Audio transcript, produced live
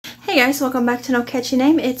Hey guys, welcome back to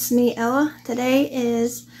nocatchyname. It's me, Ella. Today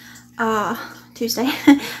is Tuesday,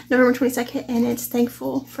 November 22nd, and it's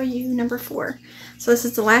Thankful for You number 4. So this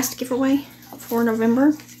is the last giveaway for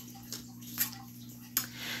November,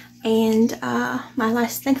 and my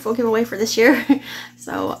last thankful giveaway for this year.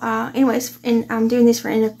 So anyways, and I'm doing this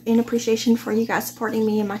in appreciation for you guys supporting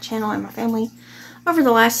me and my channel and my family over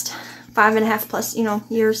the last 5.5 plus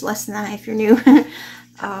years, less than that if you're new,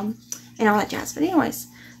 and all that jazz. But anyways,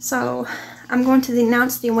 so I'm going to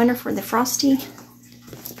announce the winner for the Frosty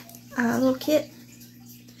little kit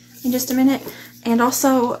in just a minute. And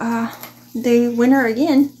also, the winner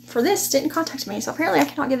again for this didn't contact me. So apparently I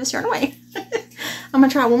cannot give this yarn away. I'm going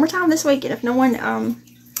to try one more time this week. And if no one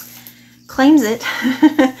claims it,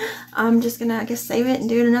 I'm just going to, I guess, save it and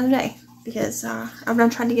do it another day. Because I've done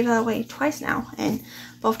tried to give that away twice now. And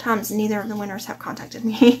both times neither of the winners have contacted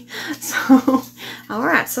me. So,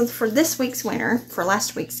 alright. So for this week's winner, for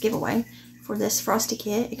last week's giveaway, for this Frosty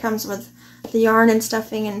kit, it comes with the yarn and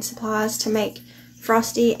stuffing and supplies to make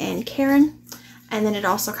Frosty and Karen. And then it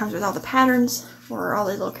also comes with all the patterns for all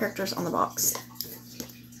the little characters on the box.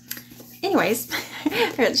 Anyways,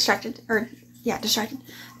 I got distracted. Distracted.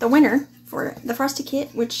 The winner for the Frosty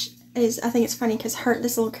kit, which is, I think it's funny because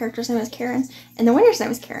this little character's name is Karen, and the winner's name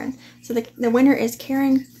is Karen. So the winner is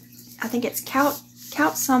Karen, I think it's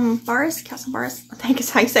Kautsambaris, I think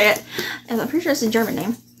is how you say it. And I'm pretty sure it's a German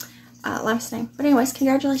name, last name. But anyways,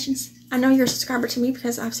 congratulations. I know you're a subscriber to me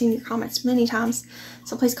because I've seen your comments many times.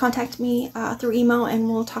 So please contact me through email and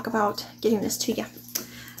we'll talk about getting this to you.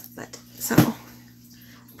 But, so,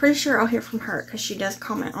 pretty sure I'll hear from her because she does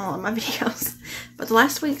comment on all of my videos. But the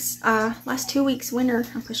last 2 weeks winner,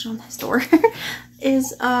 I'm pushing on this door,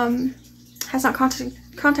 is has not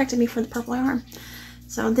contacted me for the purple yarn.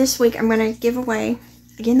 So this week I'm going to give away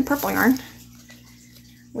again the purple yarn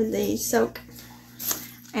with the soak,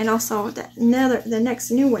 and also the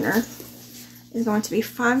next new winner is going to be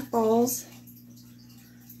 5 balls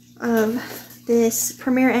of this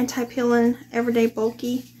Premier Anti-Peeling Everyday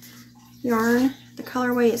Bulky yarn. The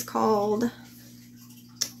colorway is called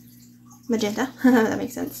Magenta. That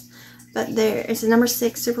makes sense. But it's a number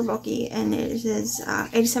 6 super bulky, and it is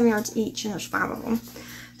 87 yards each, and there's 5 of them.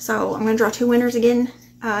 So I'm going to draw 2 winners again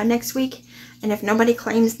next week, and if nobody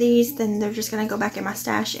claims these, then they're just going to go back in my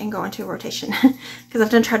stash and go into a rotation. Because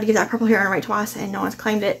I've tried to give that purple yarn away twice and no one's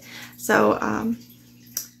claimed it. So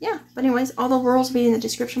yeah, but anyways, all the rules will be in the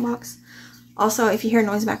description box. Also, if you hear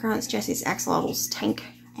noise in the background, it's Jesse's axolotls tank.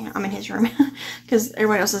 I'm in his room because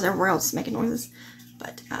everybody else is everywhere else making noises.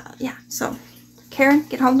 But yeah, so Karen,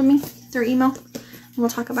 get hold of me through email and we'll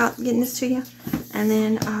talk about getting this to you. And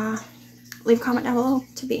then leave a comment down below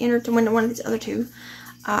to be entered to win one of these other 2.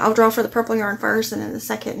 I'll draw for the purple yarn first, and then the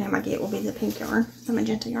second name I get will be the pink yarn, the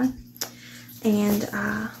magenta yarn. And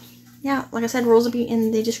yeah, like I said, rules will be in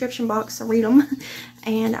the description box, so read them.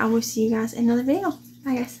 And I will see you guys in another video.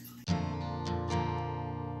 Bye guys.